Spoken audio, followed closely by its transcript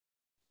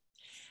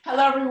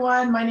Hello,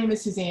 everyone. My name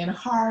is Suzanne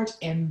Hart,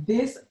 and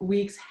this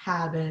week's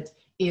habit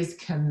is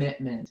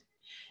commitment.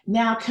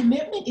 Now,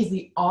 commitment is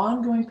the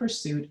ongoing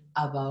pursuit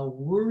of a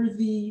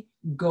worthy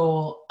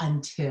goal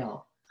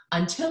until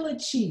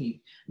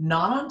achieved,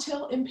 not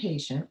until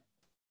impatient,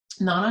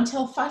 not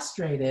until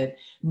frustrated,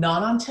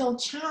 not until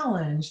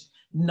challenged,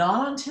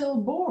 not until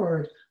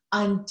bored,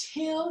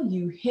 until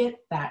you hit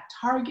that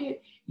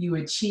target, you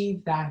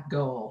achieve that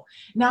goal.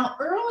 Now,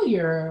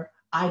 earlier,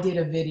 I did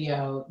a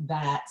video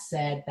that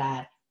said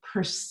that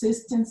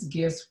persistence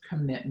gives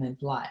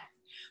commitment life.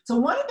 So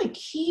one of the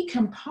key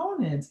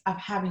components of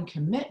having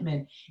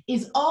commitment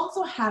is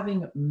also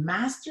having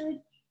mastered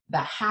the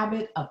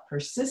habit of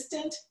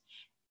persistence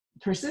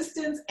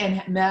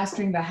and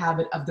mastering the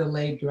habit of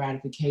delayed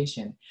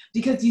gratification.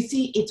 Because you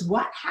see, it's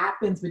what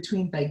happens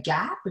between the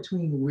gap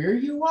between where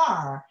you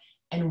are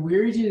and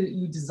where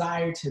you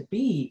desire to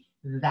be.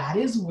 That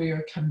is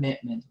where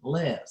commitment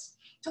lives.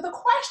 So the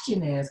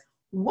question is,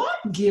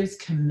 what gives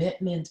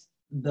commitment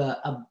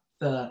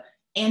the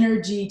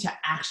energy to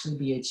actually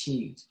be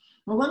achieved?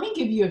 Well, let me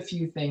give you a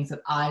few things that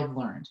I've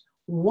learned.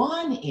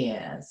 One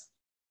is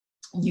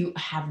you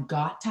have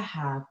got to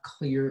have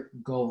clear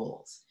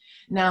goals.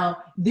 Now,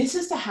 this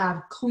is to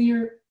have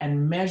clear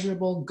and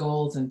measurable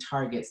goals and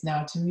targets.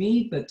 Now, to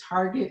me, the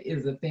target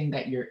is the thing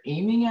that you're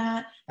aiming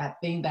at, that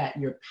thing that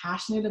you're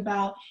passionate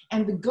about,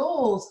 and the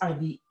goals are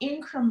the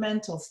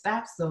incremental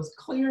steps, those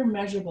clear,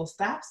 measurable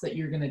steps that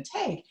you're going to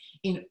take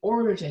in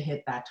order to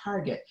hit that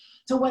target.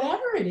 So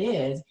whatever it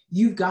is,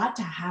 you've got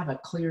to have a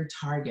clear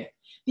target.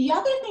 The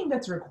other thing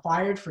that's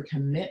required for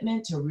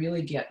commitment to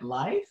really get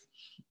life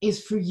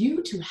is for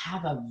you to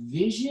have a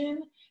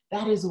vision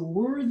that is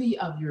worthy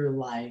of your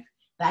life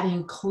that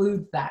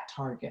includes that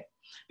target.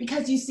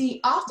 Because you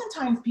see,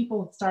 oftentimes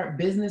people start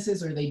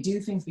businesses or they do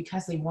things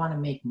because they want to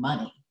make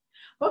money.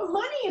 But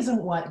money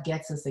isn't what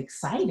gets us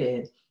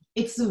excited.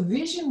 It's the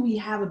vision we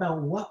have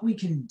about what we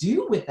can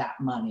do with that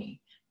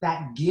money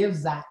that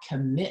gives that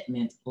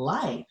commitment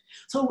life.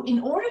 So in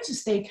order to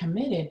stay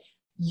committed,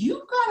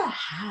 you've got to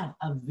have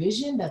a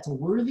vision that's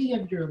worthy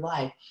of your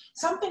life,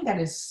 something that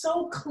is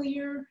so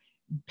clear,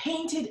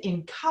 painted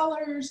in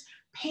colors,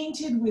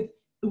 painted with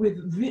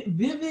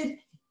vivid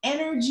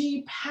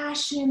energy,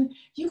 passion.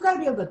 You've got to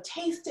be able to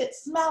taste it,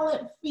 smell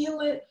it, feel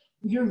it.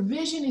 Your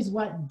vision is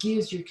what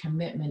gives your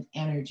commitment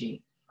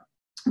energy.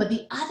 But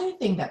the other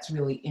thing that's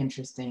really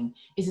interesting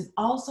is it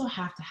also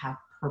have to have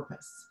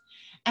purpose.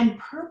 And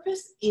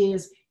purpose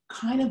is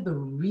kind of the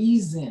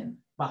reason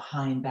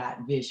behind that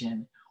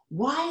vision.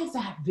 Why is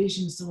that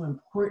vision so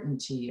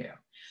important to you?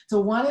 So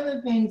one of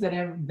the things that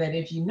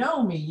if you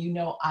know me, you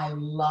know I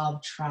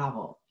love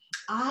travel.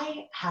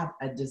 I have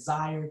a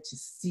desire to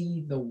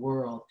see the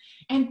world.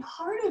 And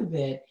part of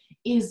it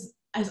is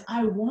as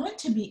I want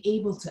to be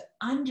able to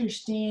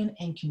understand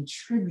and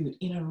contribute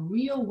in a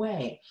real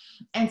way.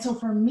 And so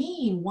for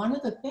me, one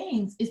of the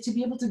things is to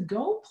be able to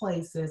go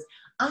places,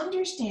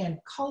 understand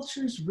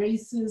cultures,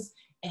 races,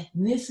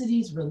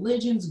 ethnicities,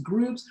 religions,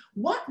 groups,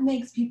 what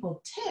makes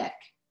people tick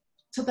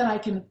so that I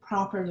can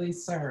properly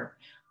serve.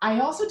 I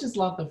also just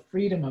love the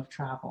freedom of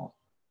travel.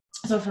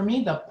 So for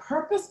me, the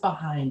purpose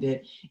behind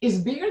it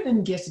is bigger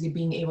than just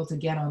being able to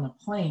get on a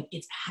plane.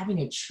 It's having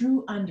a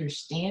true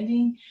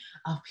understanding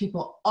of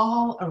people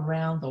all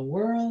around the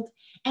world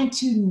and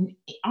to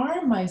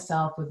arm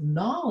myself with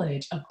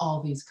knowledge of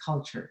all these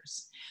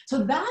cultures.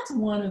 So that's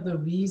one of the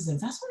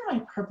reasons, that's one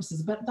of my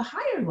purposes, but the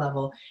higher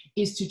level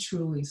is to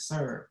truly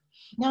serve.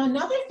 Now,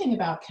 another thing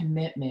about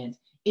commitment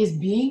is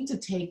being to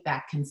take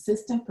that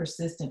consistent,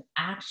 persistent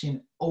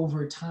action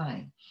over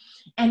time.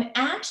 And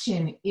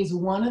action is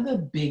one of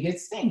the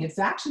biggest things. It's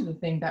actually the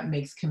thing that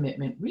makes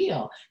commitment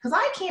real. Because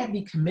I can't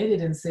be committed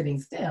and sitting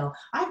still.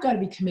 I've got to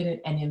be committed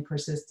and in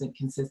persistent,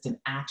 consistent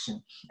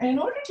action. And in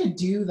order to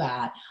do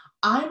that,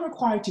 I'm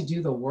required to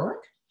do the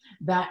work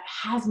that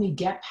has me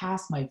get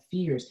past my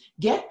fears,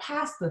 get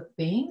past the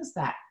things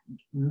that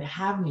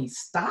have me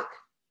stuck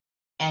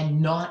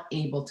and not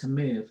able to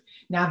move.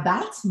 Now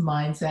that's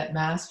mindset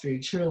mastery,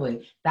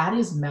 truly. That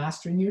is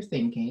mastering your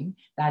thinking,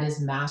 that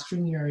is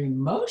mastering your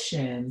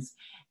emotions,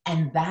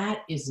 and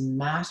that is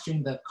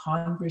mastering the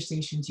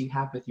conversations you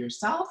have with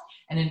yourself,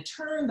 and in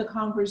turn, the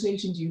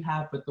conversations you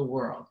have with the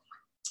world.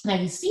 Now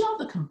you see all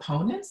the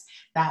components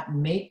that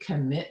make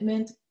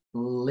commitment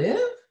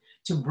live,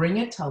 to bring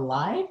it to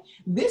life.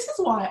 This is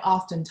why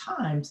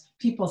oftentimes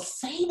people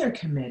say they're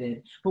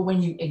committed, but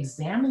when you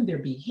examine their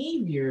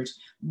behaviors,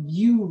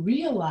 you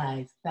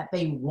realize that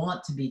they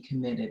want to be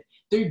committed.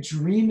 They're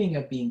dreaming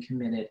of being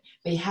committed.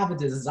 They have a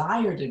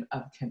desire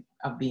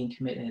of being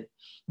committed,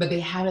 but they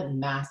haven't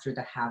mastered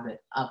the habit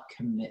of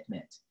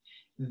commitment.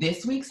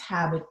 This week's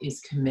habit is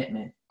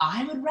commitment.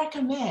 I would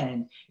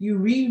recommend you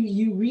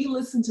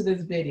re-listen to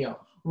this video.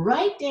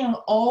 Write down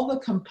all the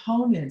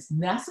components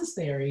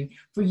necessary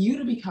for you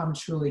to become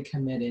truly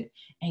committed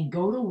and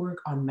go to work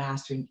on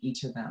mastering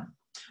each of them.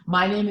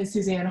 My name is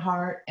Suzanne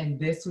Hart, and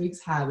this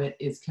week's habit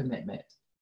is commitment.